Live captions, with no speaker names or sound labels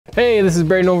Hey, this is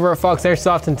Braden over at FAF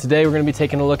Airsoft, and today we're going to be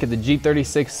taking a look at the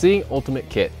G36C Ultimate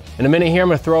Kit. In a minute here, I'm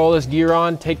going to throw all this gear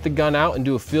on, take the gun out, and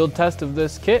do a field test of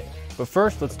this kit. But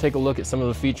first, let's take a look at some of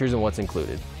the features and what's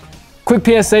included. Quick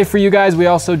PSA for you guys, we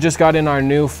also just got in our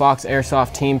new FAF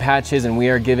Airsoft team patches, and we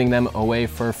are giving them away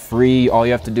for free. All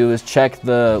you have to do is check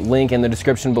the link in the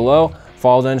description below,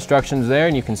 follow the instructions there,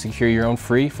 and you can secure your own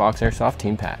free FAF Airsoft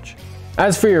team patch.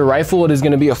 As for your rifle, it is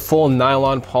going to be a full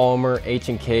nylon polymer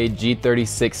H&K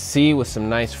G36C with some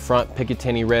nice front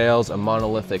Picatinny rails, a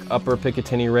monolithic upper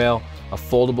Picatinny rail, a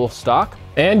foldable stock,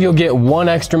 and you'll get one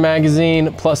extra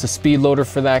magazine plus a speed loader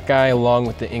for that guy, along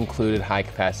with the included high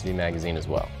capacity magazine as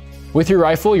well. With your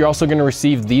rifle, you're also going to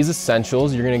receive these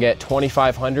essentials. You're going to get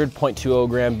 2,500 0.20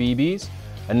 gram BBs,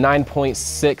 a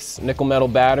 9.6 nickel metal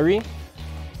battery,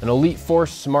 an Elite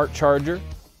Force smart charger,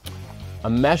 a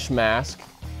mesh mask,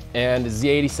 and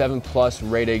Z87 Plus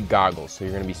rated goggles, so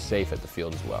you're going to be safe at the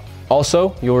field as well.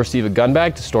 Also, you'll receive a gun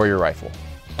bag to store your rifle.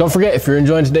 Don't forget, if you're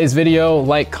enjoying today's video,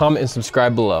 like, comment, and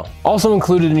subscribe below. Also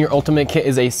included in your ultimate kit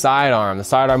is a sidearm. The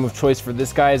sidearm of choice for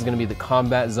this guy is going to be the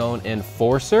Combat Zone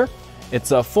Enforcer.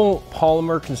 It's a full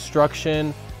polymer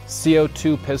construction,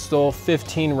 CO2 pistol,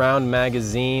 15 round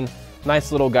magazine,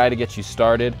 nice little guy to get you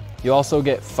started. You also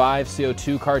get 5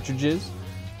 CO2 cartridges,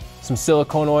 some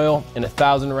silicone oil, and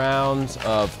 1,000 rounds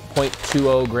of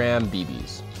 0.20 gram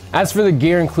BBs. As for the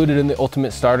gear included in the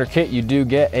Ultimate Starter Kit, you do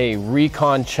get a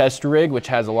Recon chest rig, which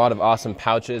has a lot of awesome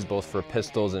pouches, both for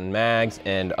pistols and mags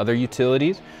and other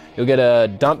utilities. You'll get a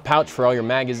dump pouch for all your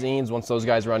magazines. Once those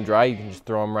guys run dry, you can just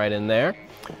throw them right in there.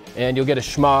 And you'll get a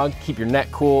schmog, keep your neck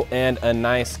cool, and a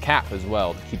nice cap as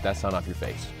well to keep that sun off your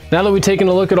face. Now that we've taken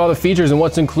a look at all the features and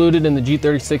what's included in the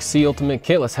G36C Ultimate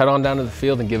Kit, let's head on down to the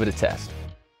field and give it a test.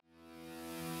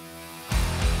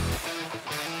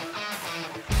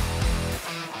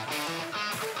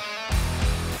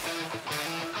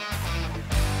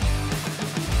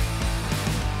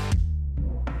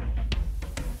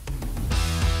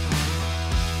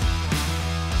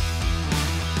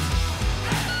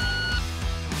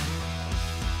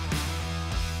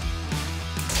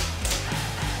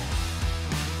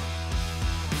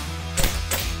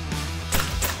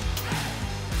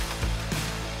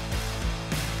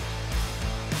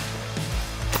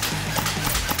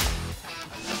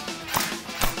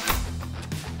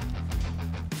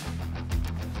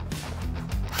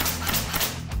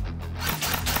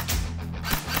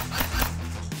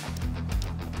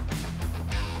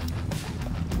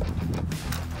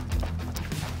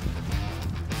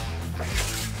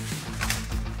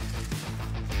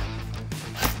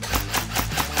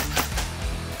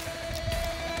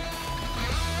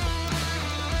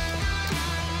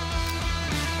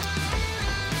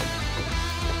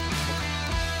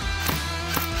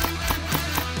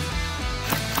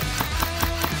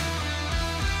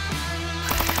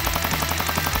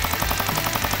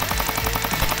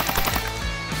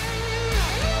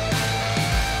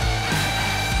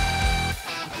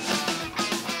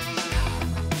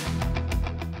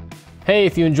 Hey,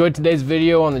 if you enjoyed today's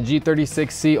video on the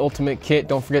G36C Ultimate Kit,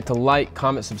 don't forget to like,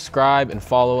 comment, subscribe, and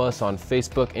follow us on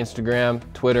Facebook, Instagram,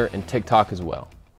 Twitter, and TikTok as well.